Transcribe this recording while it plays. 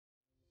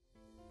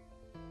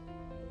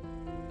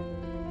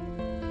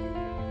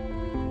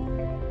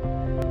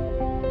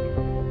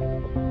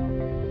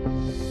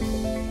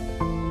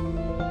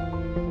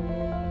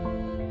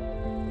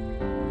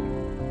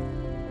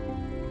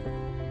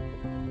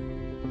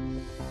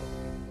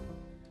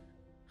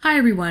Hi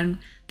everyone,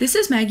 this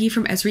is Maggie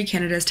from Esri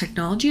Canada's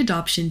Technology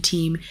Adoption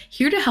Team,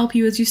 here to help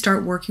you as you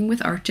start working with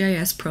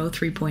ArcGIS Pro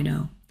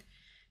 3.0.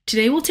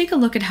 Today we'll take a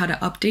look at how to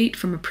update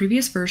from a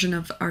previous version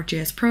of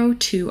ArcGIS Pro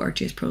to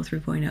ArcGIS Pro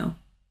 3.0.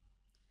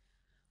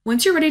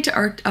 Once you're ready to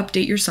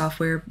update your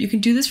software, you can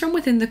do this from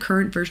within the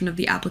current version of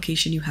the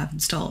application you have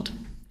installed.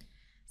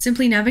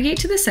 Simply navigate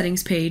to the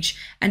Settings page,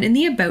 and in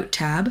the About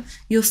tab,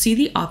 you'll see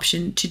the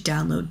option to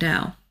Download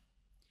Now.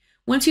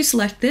 Once you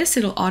select this,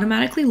 it'll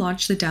automatically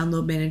launch the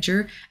Download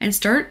Manager and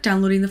start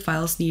downloading the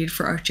files needed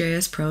for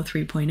ArcGIS Pro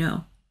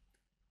 3.0.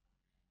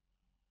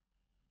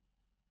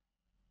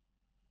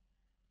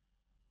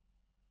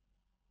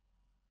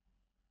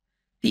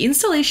 The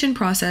installation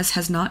process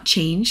has not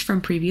changed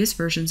from previous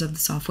versions of the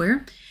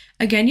software.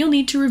 Again, you'll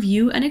need to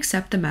review and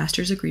accept the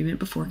master's agreement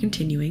before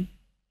continuing.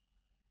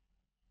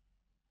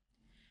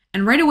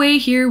 And right away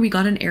here, we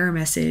got an error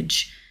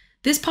message.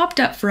 This popped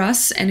up for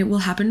us, and it will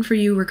happen for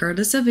you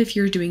regardless of if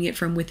you're doing it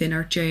from within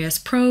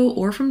ArcGIS Pro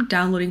or from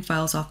downloading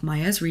files off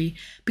MyEsri,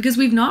 because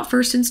we've not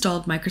first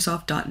installed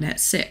Microsoft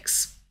 .NET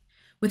 6.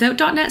 Without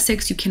 .NET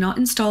 6, you cannot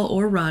install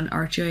or run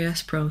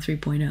ArcGIS Pro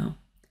 3.0.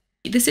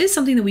 This is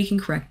something that we can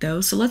correct though,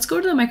 so let's go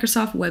to the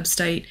Microsoft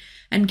website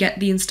and get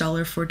the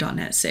installer for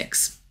 .NET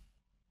 6.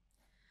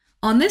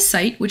 On this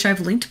site, which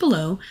I've linked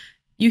below,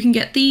 you can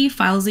get the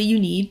files that you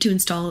need to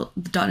install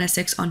the .NET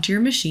 6 onto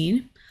your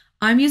machine.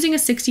 I'm using a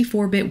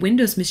 64-bit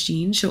Windows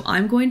machine, so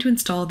I'm going to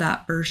install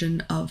that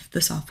version of the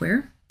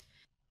software.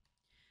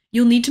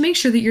 You'll need to make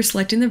sure that you're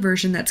selecting the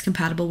version that's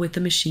compatible with the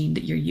machine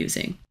that you're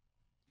using.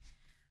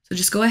 So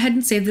just go ahead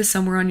and save this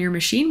somewhere on your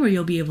machine where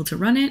you'll be able to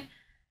run it.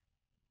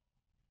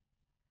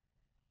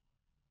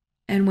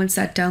 And once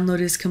that download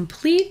is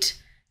complete,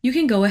 you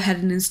can go ahead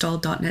and install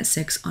 .NET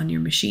 6 on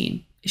your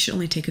machine. It should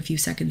only take a few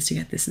seconds to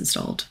get this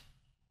installed.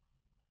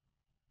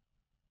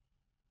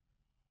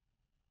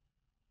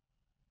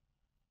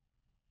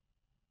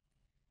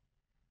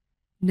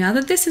 Now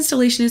that this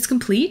installation is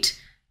complete,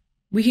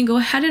 we can go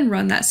ahead and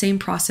run that same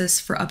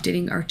process for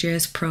updating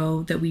ArcGIS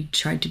Pro that we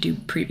tried to do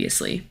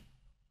previously.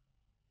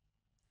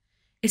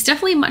 It's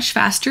definitely much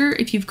faster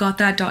if you've got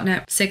that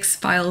 .NET 6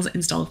 files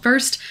installed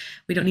first.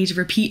 We don't need to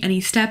repeat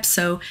any steps,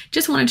 so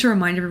just wanted to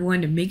remind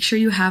everyone to make sure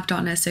you have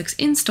 .NET 6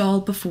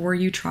 installed before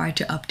you try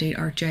to update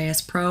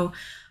ArcGIS Pro.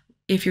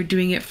 If you're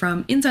doing it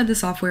from inside the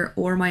software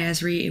or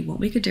MyEsri, it won't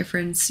make a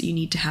difference. You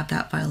need to have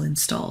that file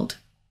installed.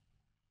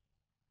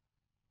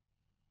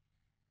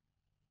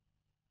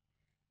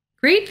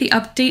 Great, the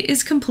update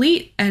is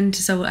complete, and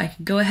so I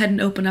can go ahead and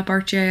open up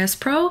ArcGIS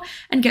Pro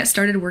and get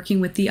started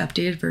working with the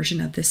updated version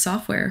of this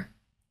software.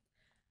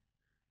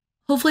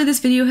 Hopefully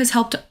this video has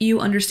helped you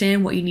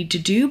understand what you need to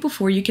do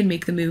before you can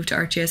make the move to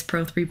ArcGIS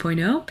Pro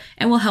 3.0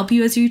 and will help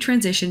you as you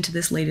transition to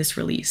this latest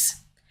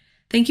release.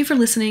 Thank you for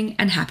listening,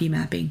 and happy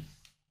mapping.